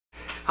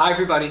Hi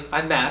everybody,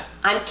 I'm Matt.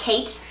 I'm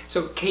Kate.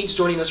 So Kate's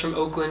joining us from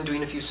Oakland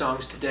doing a few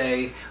songs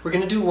today. We're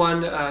going to do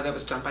one that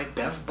was done by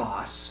Bev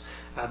Bos.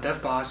 Bev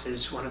Bos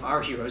is one of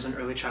our heroes in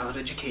early childhood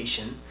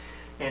education,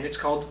 and it's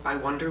called I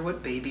Wonder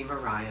What Baby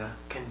Mariah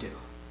Can Do.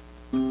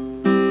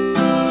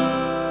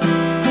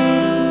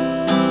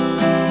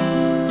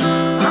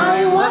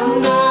 I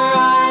wonder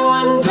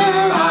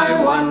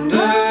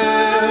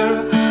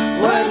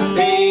what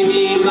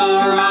baby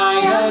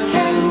Mariah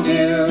can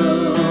do.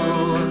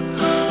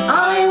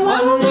 I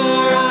wonder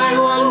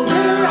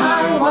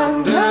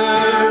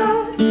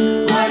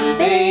what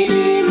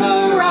baby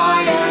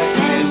Mariah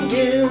can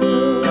do.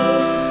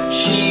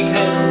 She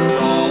can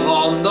crawl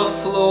on the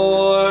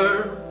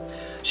floor.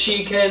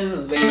 She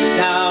can lay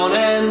down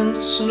and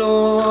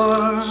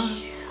snore.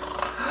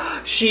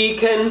 She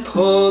can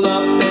pull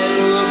up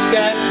and look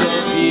at the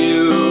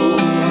view.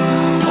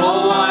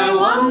 Oh, I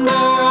wonder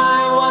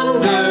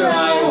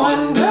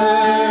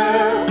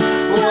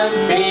what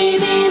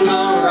baby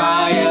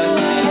Mariah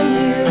can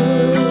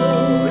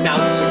do. Now,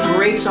 this is a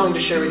great song to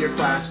share with your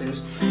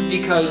classes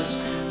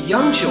because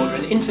young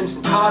children, infants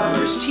and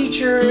toddlers,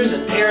 teachers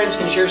and parents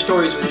can share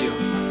stories with you.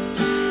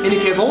 And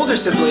if you have older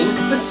siblings,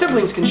 the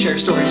siblings can share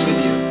stories with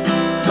you.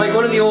 Like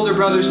one of the older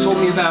brothers told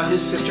me about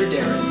his sister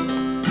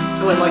Darren.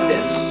 It went like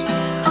this.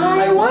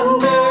 I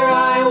wonder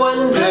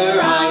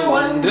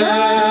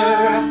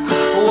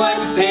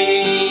what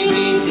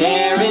baby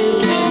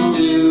Darren can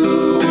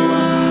do.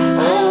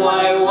 Oh,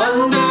 I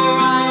wonder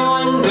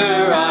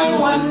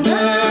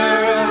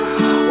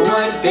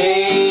what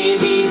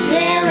baby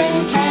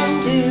Darren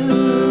can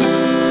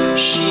do.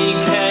 She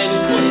can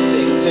put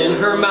things in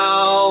her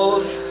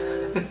mouth,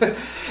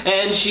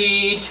 and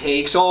she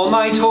takes all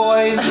my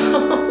toys.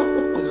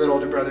 Is what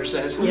older brother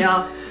says.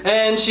 Yeah.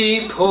 And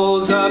she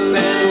pulls up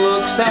and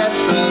looks at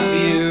the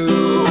view.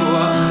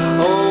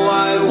 Oh,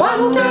 I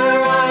wonder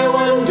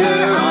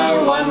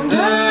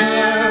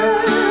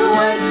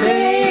what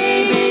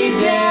baby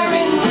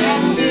Darren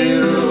can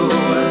do.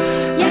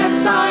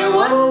 Yes, I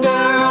wonder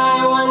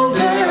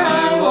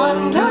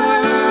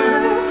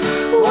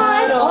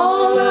what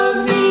all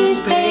of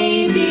these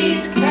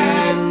babies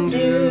can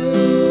do.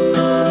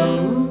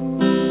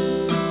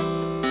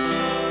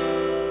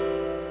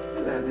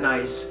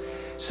 Nice.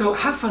 So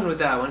have fun with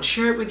that one.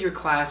 Share it with your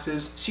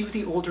classes. See what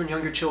the older and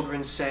younger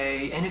children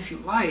say. And if you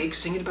like,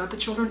 sing it about the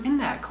children in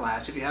that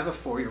class. If you have a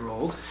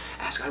 4-year-old,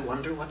 ask, I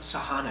wonder what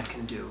Sahana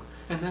can do.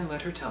 And then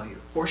let her tell you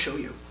or show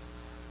you.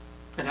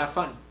 And have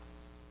fun.